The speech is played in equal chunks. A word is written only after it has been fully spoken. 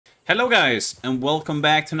Hello guys, and welcome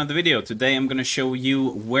back to another video. Today I'm gonna show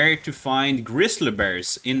you where to find grizzly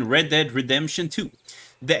bears in Red Dead Redemption 2.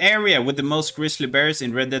 The area with the most grizzly bears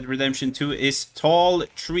in Red Dead Redemption 2 is Tall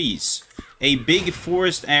Trees, a big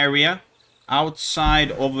forest area outside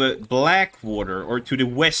of Blackwater, or to the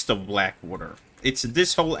west of Blackwater. It's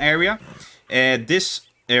this whole area. This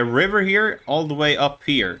river here, all the way up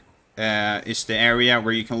here, is the area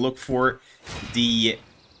where you can look for the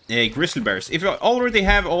grizzly bears. If you already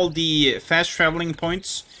have all the fast traveling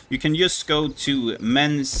points, you can just go to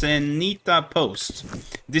Manzanita Post.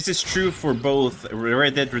 This is true for both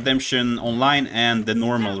Red Dead Redemption Online and the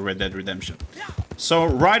normal Red Dead Redemption. So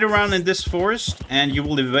ride around in this forest and you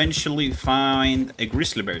will eventually find a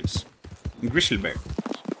grizzly bear.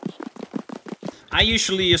 I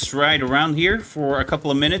usually just ride around here for a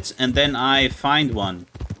couple of minutes and then I find one.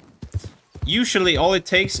 Usually all it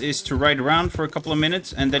takes is to ride around for a couple of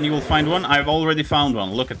minutes and then you will find one. I've already found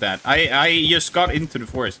one. Look at that. I just got into the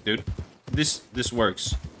forest, dude. This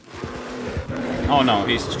works. Oh no,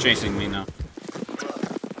 he's chasing me now.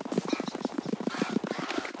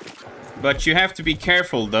 But you have to be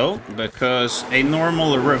careful though, because a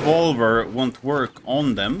normal revolver won't work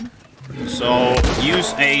on them. So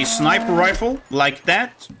use a sniper rifle like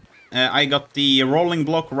that. I got the rolling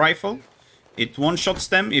block rifle. It one-shots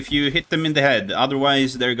them if you hit them in the head,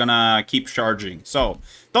 otherwise they're gonna keep charging. So,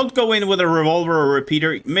 don't go in with a revolver or a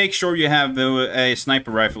repeater, make sure you have a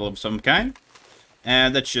sniper rifle of some kind.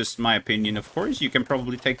 That's just my opinion, of course. You can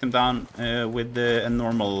probably take them down with a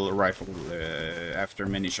normal rifle after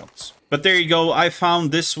many shots. But there you go, I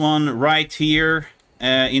found this one right here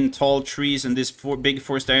in Tall Trees in this big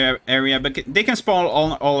forest area, but they can spawn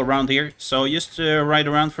all around here, so just ride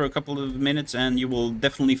around for a couple of minutes and you will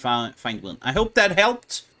definitely find one. I hope that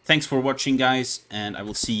helped. Thanks for watching guys, and I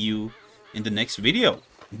will see you in the next video.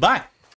 Bye!